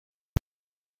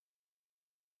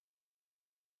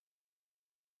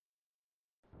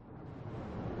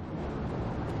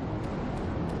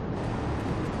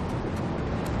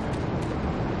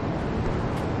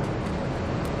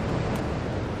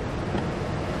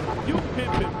You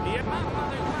pimpin' me.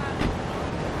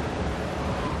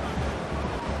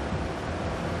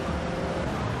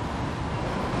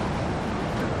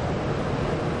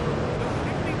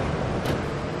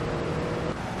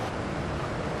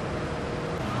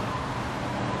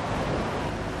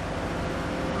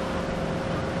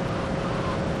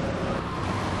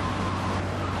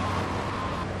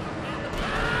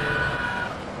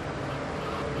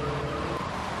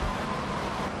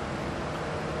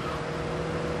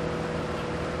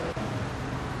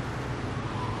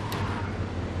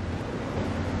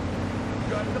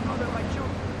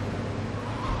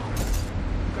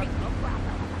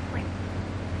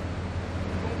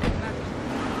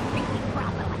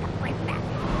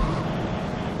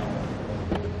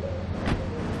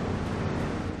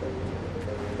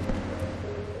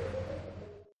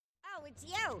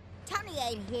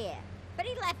 Here, but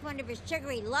he left one of his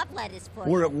sugary love letters for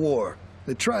you. We're at war.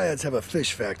 The Triads have a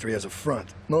fish factory as a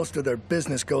front. Most of their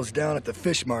business goes down at the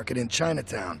fish market in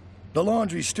Chinatown. The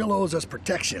laundry still owes us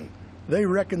protection. They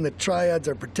reckon the Triads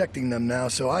are protecting them now,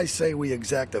 so I say we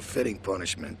exact a fitting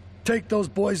punishment. Take those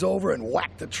boys over and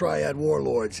whack the Triad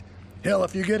warlords. Hell,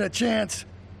 if you get a chance,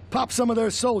 pop some of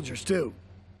their soldiers, too.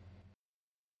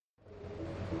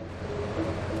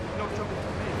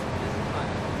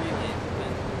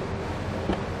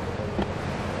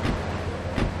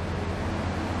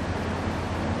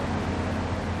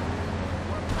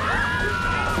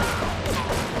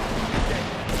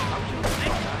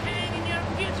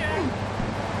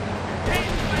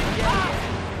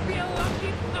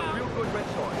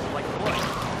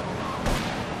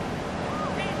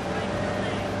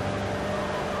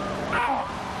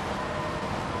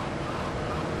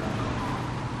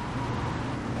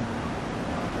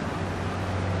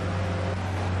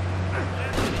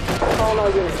 All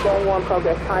units, Zone 1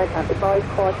 progress, Chinatown, advise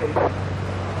caution.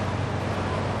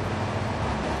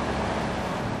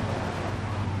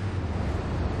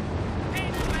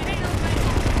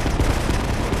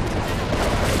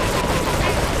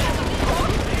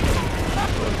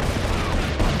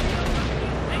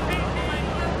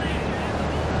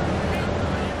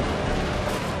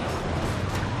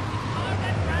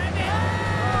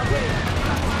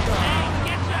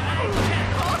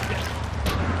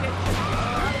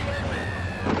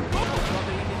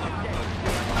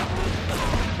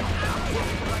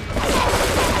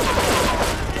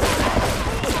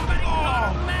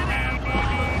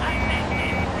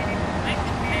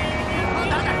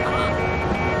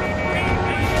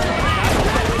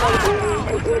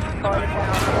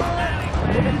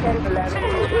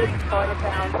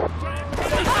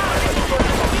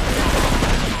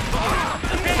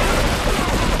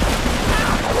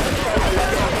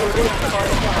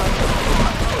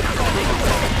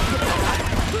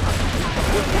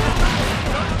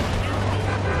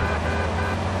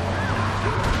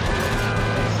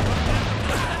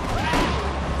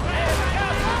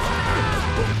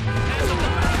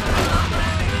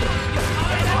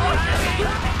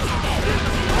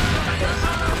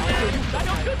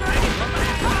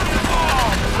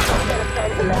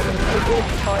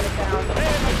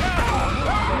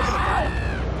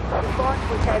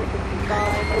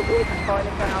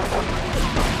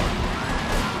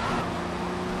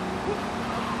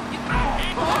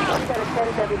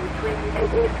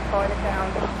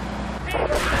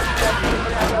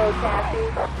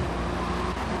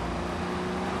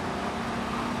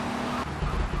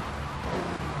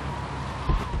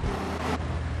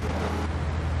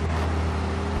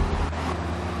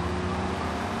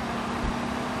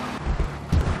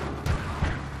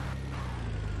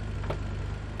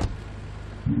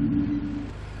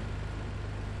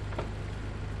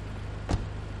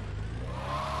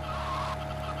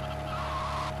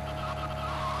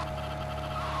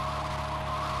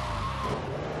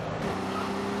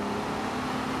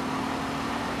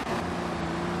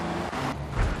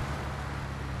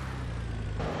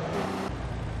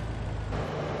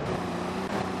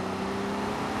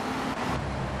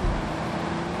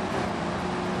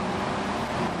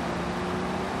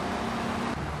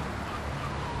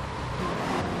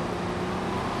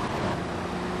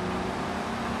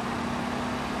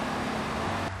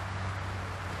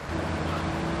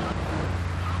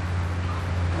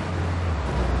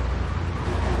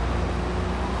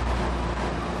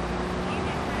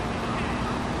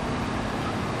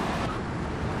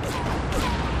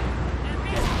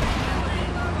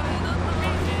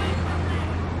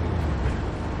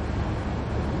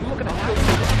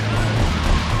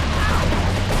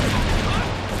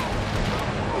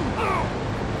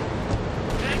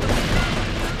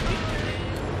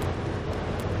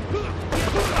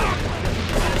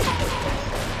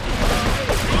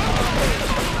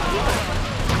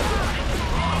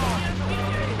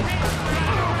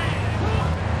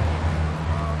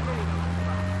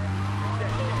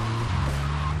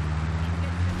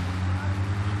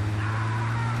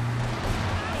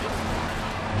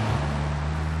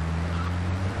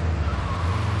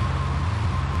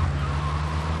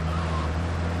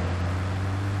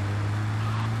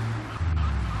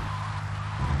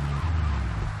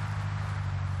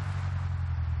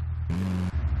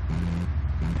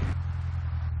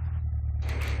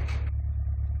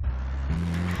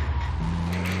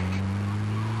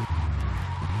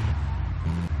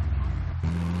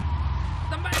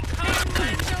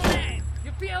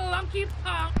 lunky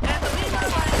punk, and the video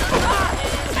is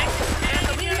and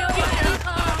the video is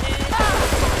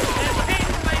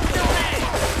changing my middle name.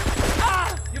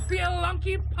 You feel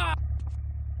lunky punk.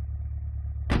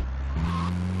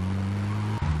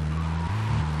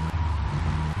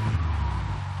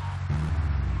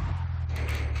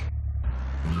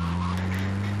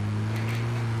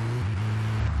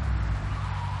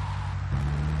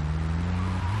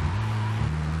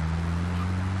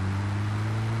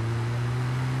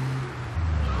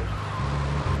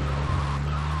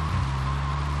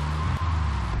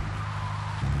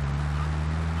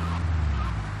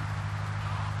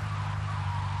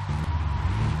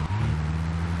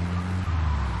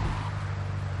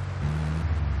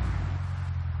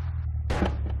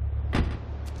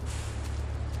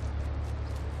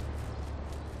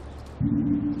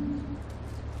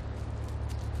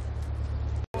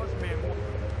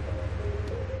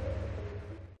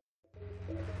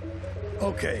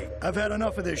 Okay, I've had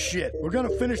enough of this shit. We're gonna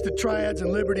finish the Triads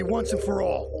and Liberty once and for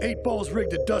all. 8 Ball's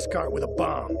rigged a dust cart with a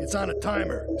bomb. It's on a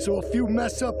timer, so if you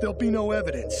mess up, there'll be no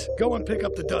evidence. Go and pick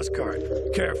up the dust cart.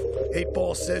 Careful. 8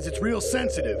 Ball says it's real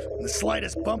sensitive, and the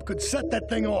slightest bump could set that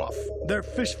thing off. Their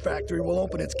fish factory will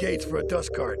open its gates for a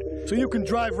dust cart, so you can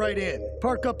drive right in.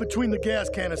 Park up between the gas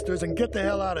canisters and get the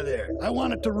hell out of there. I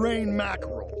want it to rain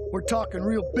mackerel. We're talking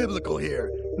real biblical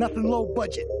here, nothing low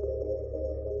budget.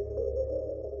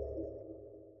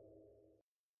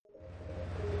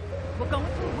 We're going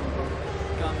to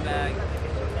scumbag.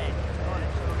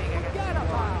 Forget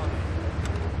about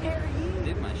it.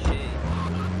 Did my shit.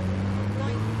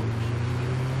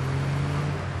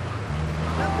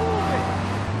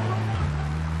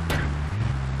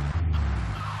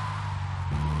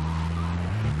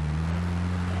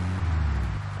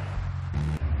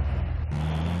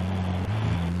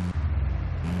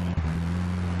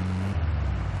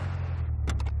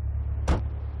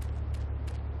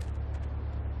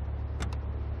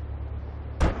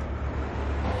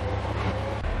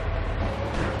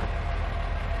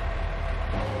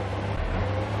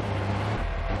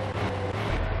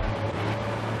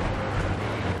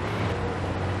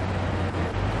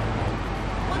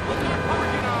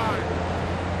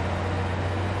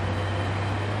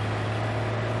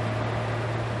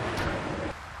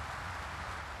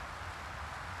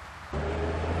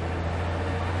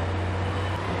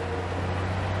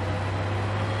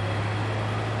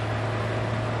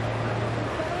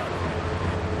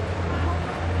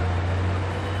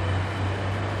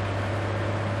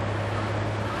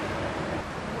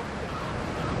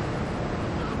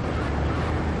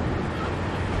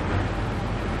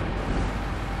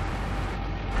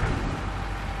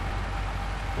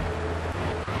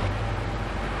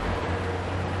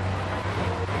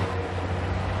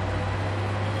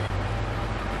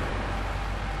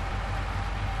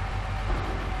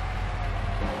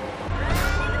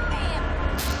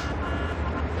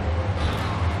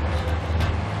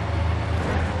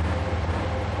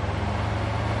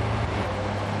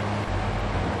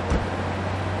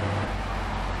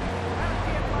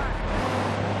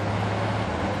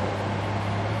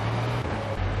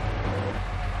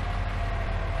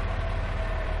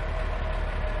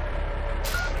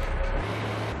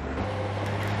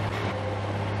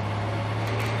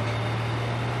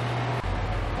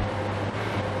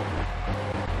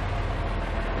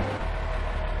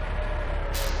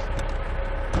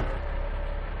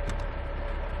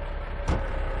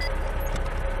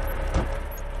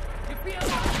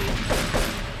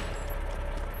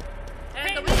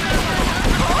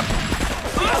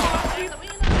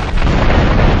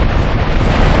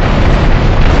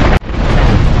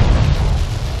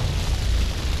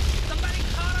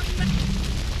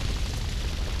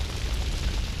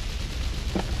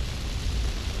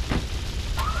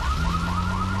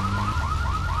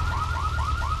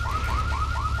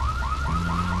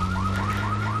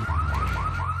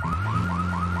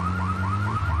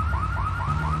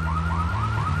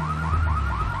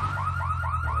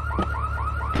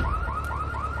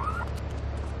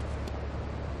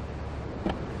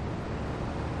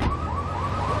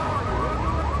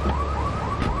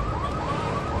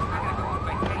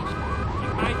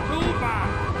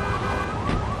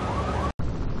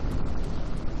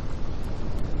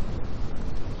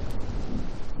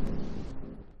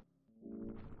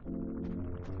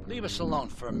 Leave us alone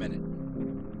for a minute.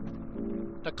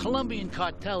 The Colombian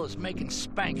cartel is making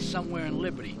spank somewhere in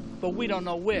Liberty, but we don't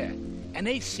know where. And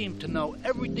they seem to know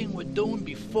everything we're doing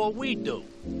before we do.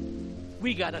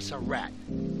 We got us a rat.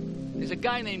 There's a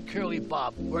guy named Curly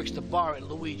Bob who works the bar at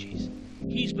Luigi's.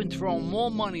 He's been throwing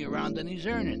more money around than he's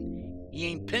earning. He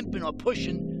ain't pimping or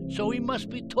pushing, so he must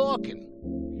be talking.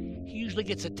 He usually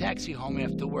gets a taxi home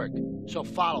after work, so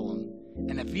follow him.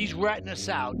 And if he's ratting us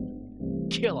out,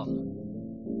 kill him.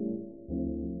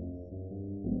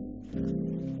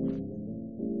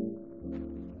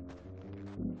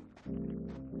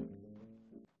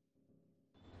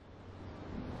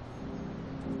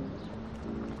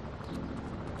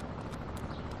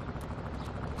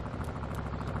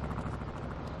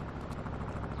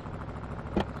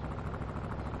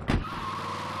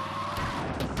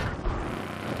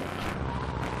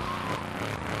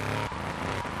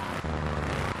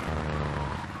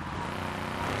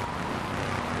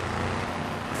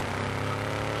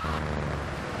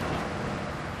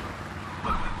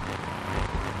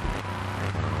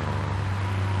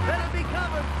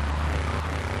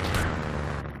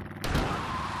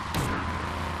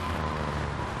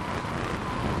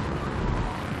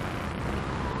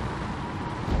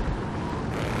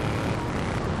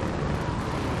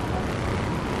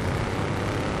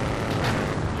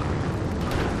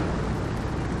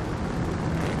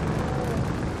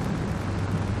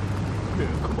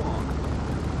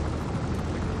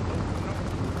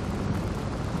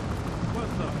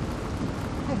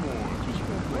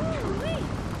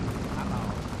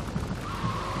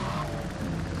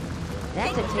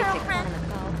 That's a tasty corn in the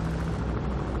cold.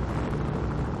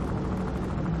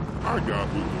 I got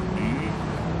what you need.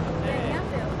 Yeah, I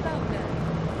feel so good.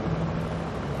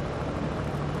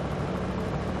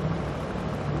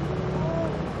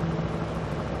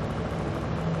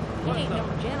 He ain't no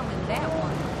gentleman, that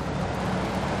one.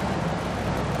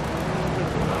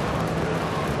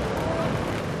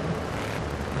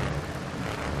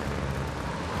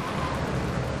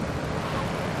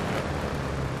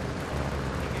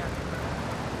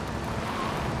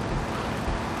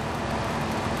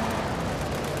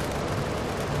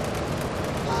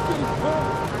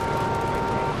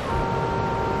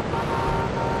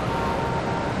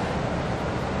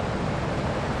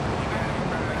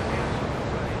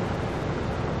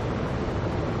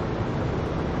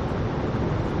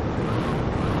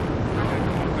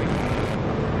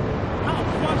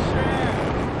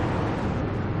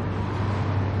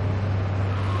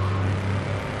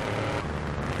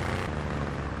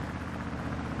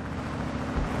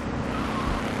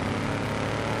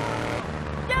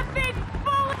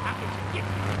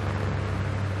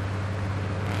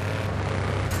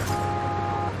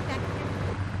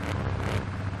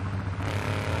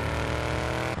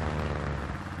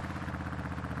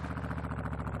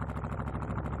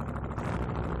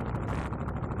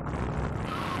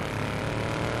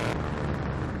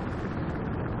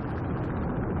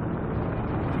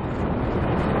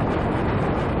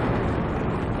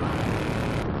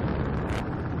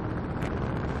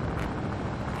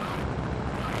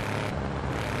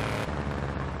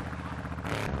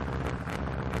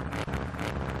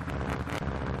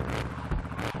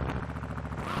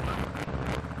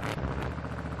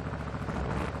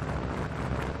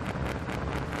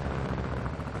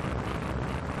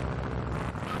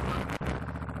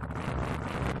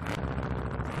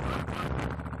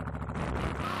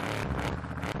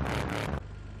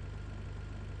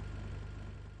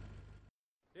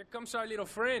 Here comes our little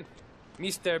friend,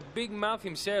 Mr. Big Mouth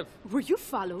himself. Were you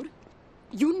followed?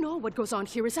 You know what goes on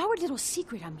here is our little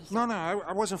secret, amigo. No,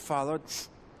 I wasn't followed.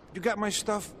 You got my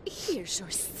stuff? Here's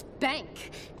your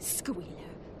spank, squealer.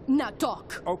 Now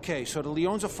talk. Okay, so the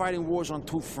Leones are fighting wars on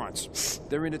two fronts.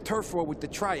 They're in a turf war with the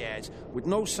Triads, with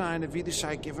no sign of either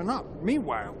side giving up.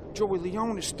 Meanwhile, Joey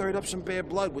Leone has stirred up some bad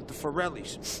blood with the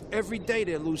Forellis. Every day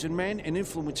they're losing men and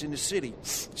influence in the city.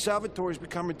 Salvatore's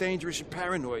becoming dangerous and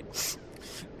paranoid.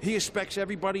 He expects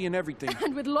everybody and everything.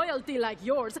 And with loyalty like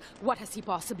yours, what has he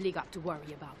possibly got to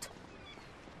worry about?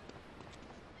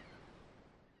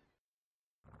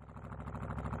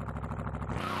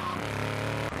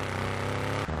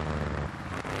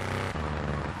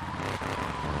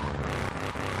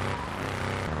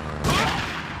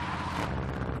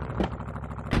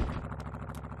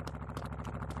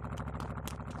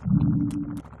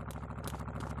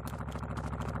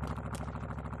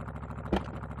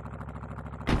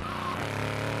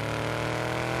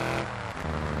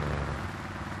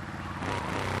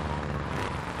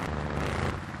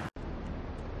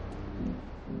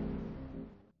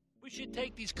 We should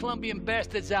take these Colombian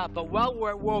bastards out, but while we're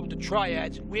at war with the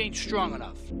Triads, we ain't strong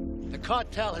enough. The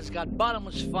cartel has got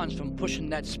bottomless funds from pushing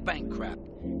that spank crap.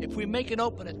 If we make an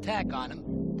open attack on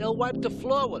them, they'll wipe the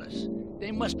floor with us.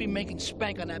 They must be making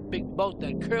spank on that big boat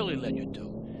that Curly led you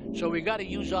to. So we gotta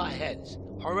use our heads.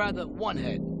 Or rather, one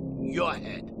head. Your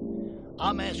head.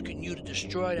 I'm asking you to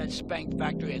destroy that spank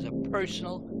factory as a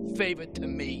personal favor to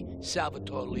me,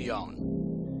 Salvatore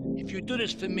Leone. If you do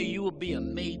this for me, you will be a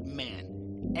made man.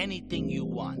 anything you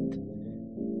want.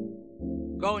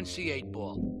 Go and see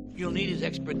 8-Ball. You'll need his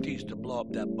expertise to blow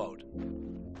up that boat.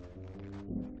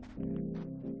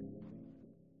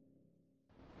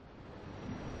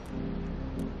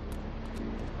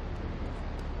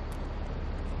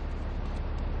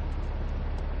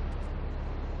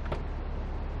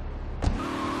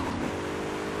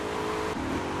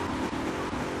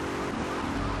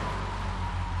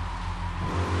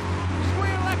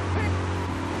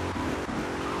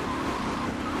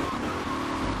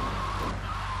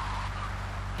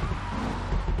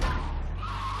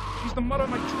 The mother of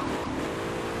my...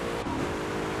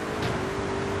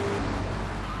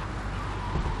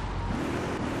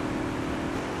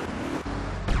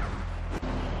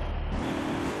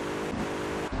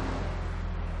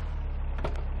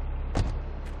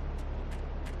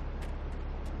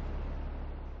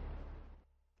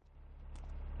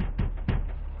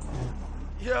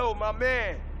 Yo, my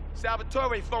man.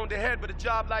 Salvatore phoned ahead, but a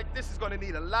job like this is gonna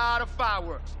need a lot of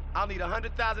fireworks. I'll need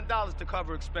 $100,000 to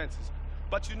cover expenses.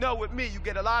 But you know, with me, you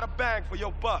get a lot of bang for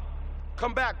your buck.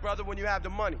 Come back, brother, when you have the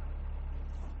money.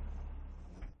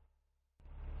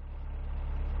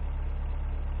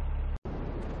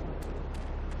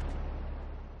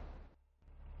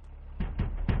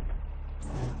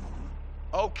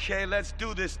 Okay, let's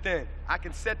do this then. I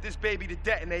can set this baby to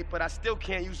detonate, but I still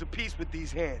can't use a piece with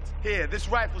these hands. Here, this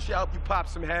rifle should help you pop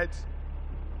some heads.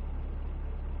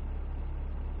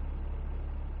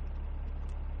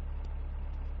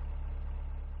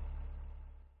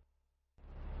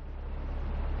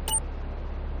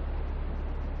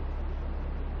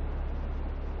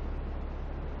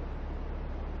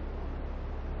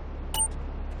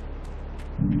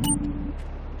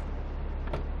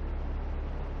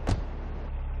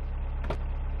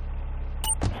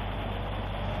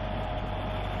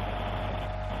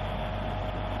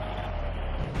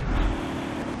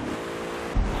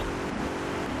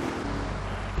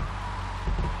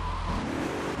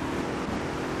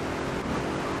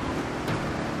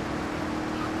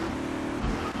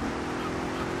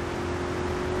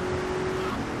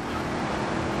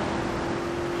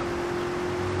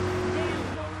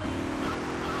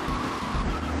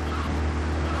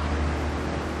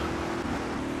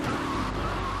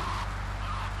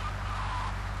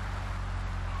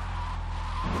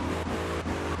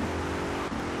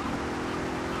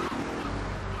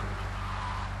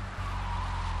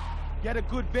 Get a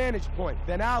good vantage point,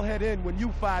 then I'll head in when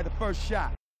you fire the first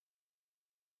shot.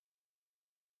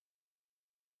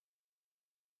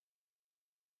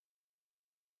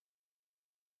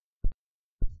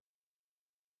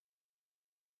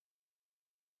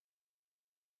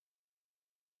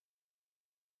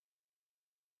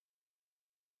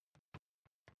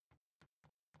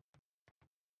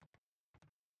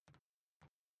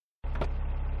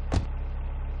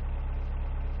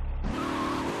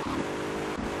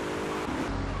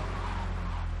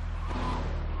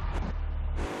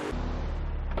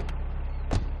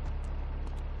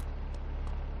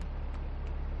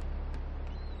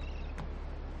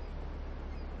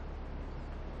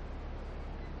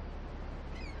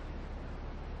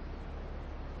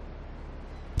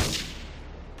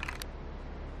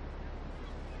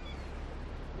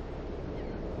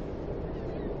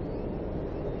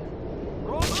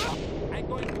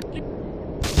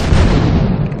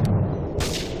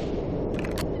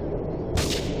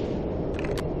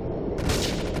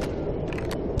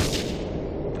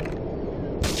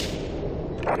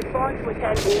 Response to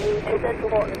attendee in Central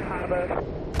Portland Harbor.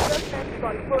 Suspect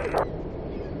on foot.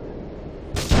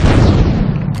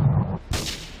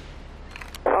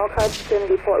 All cars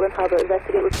vicinity Portland Harbor.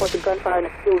 Investigate reported gunfire and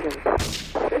explosions.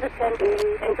 This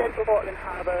attendee in Central Portland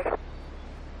Harbor.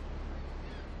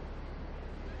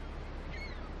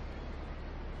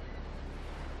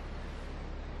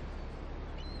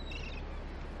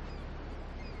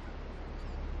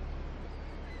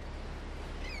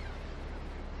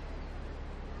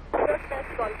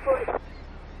 Suspects on foot.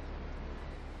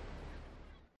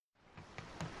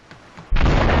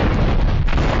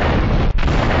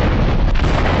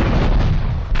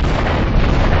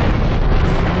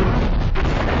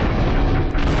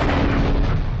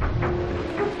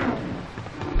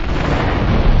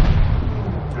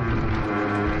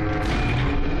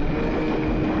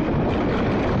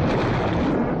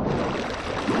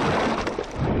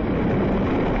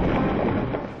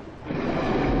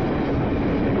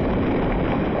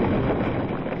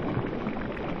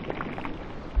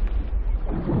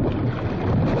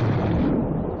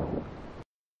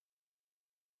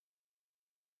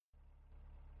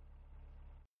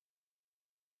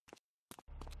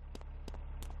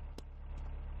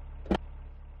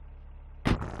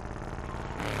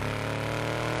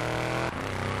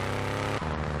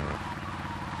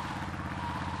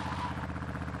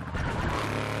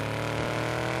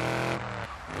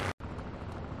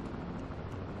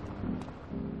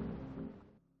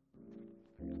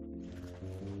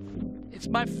 It's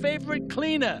my favorite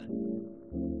cleaner.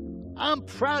 I'm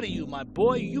proud of you, my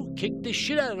boy. You kicked the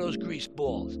shit out of those grease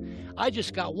balls. I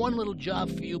just got one little job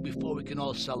for you before we can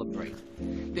all celebrate.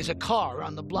 There's a car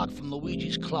around the block from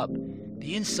Luigi's club.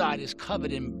 The inside is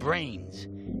covered in brains.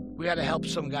 We gotta help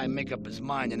some guy make up his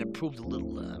mind, and it proved a little,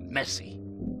 messy.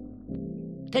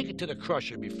 Take it to the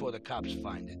crusher before the cops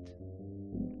find it.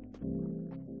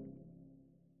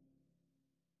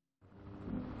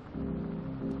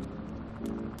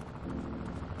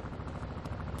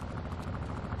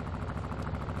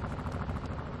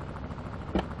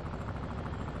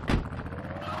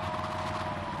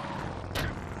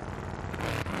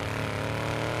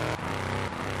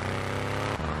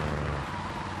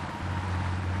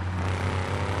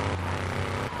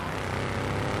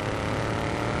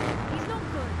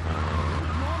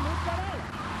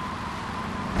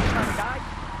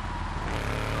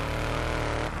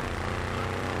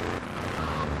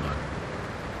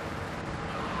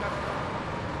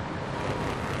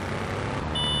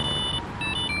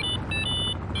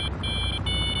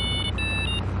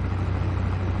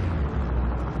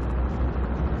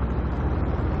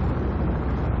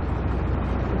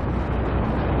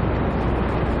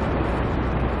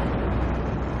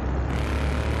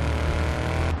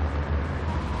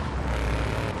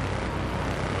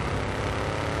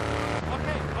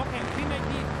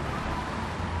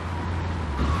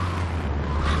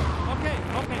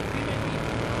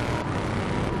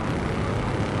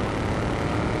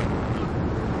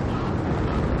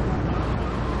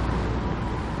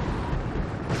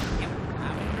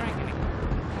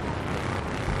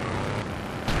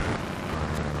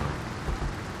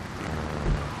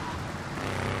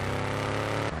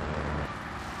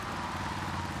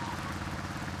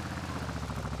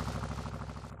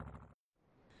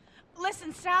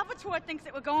 Listen, Salvatore thinks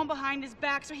that we're going behind his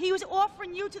back, so he was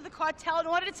offering you to the cartel in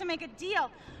order to make a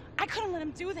deal. I couldn't let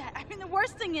him do that. I mean, the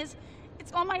worst thing is,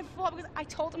 it's all my fault because I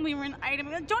told him we were an item.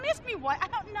 Don't ask me why. I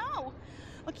don't know.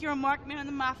 Look, you're a marked man on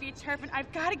the Mafia turf, and I've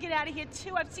got to get out of here,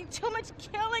 too. I've seen too much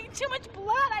killing, too much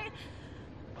blood.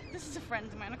 This is a friend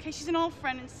of mine, okay? She's an old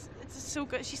friend. It's so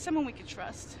good. She's someone we could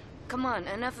trust. Come on,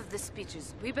 enough of the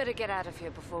speeches. We better get out of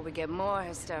here before we get more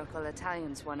hysterical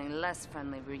Italians wanting less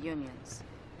friendly reunions.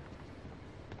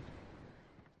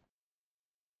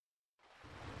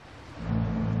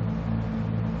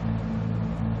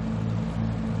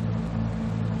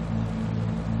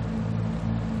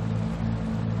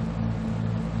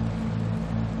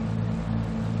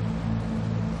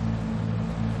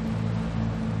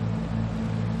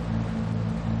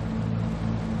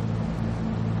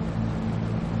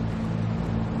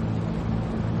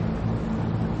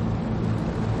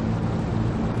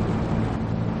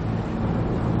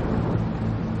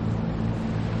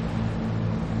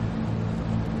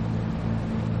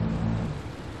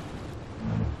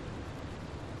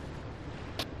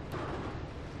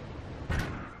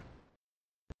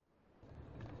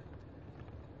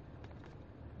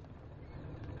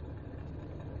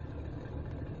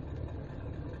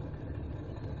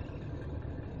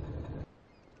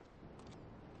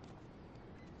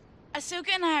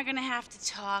 Asuka and I are gonna have to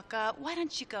talk. Why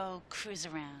don't you go cruise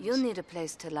around? You'll need a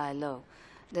place to lie low.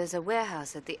 There's a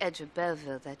warehouse at the edge of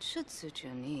Belleville that should suit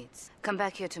your needs. Come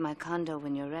back here to my condo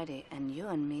when you're ready, and you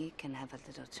and me can have a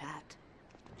little chat.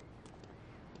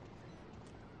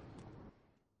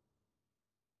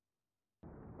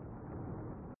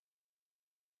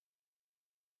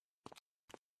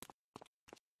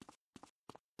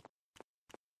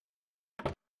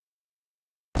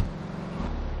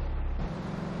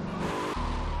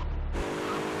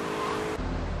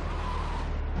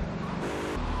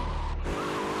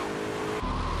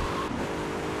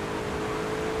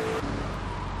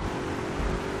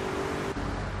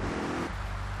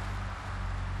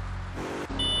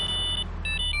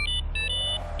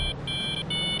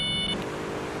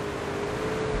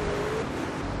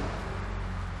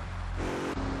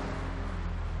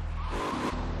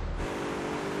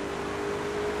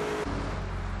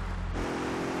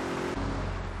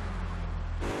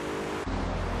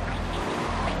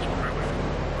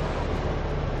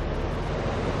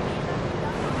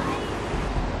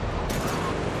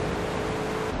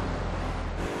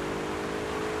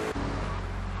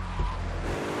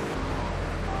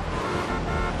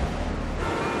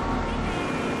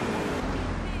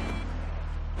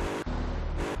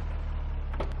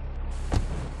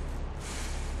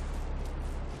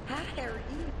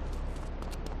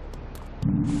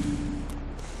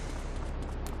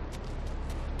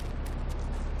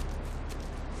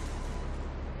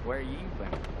 Where you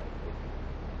been?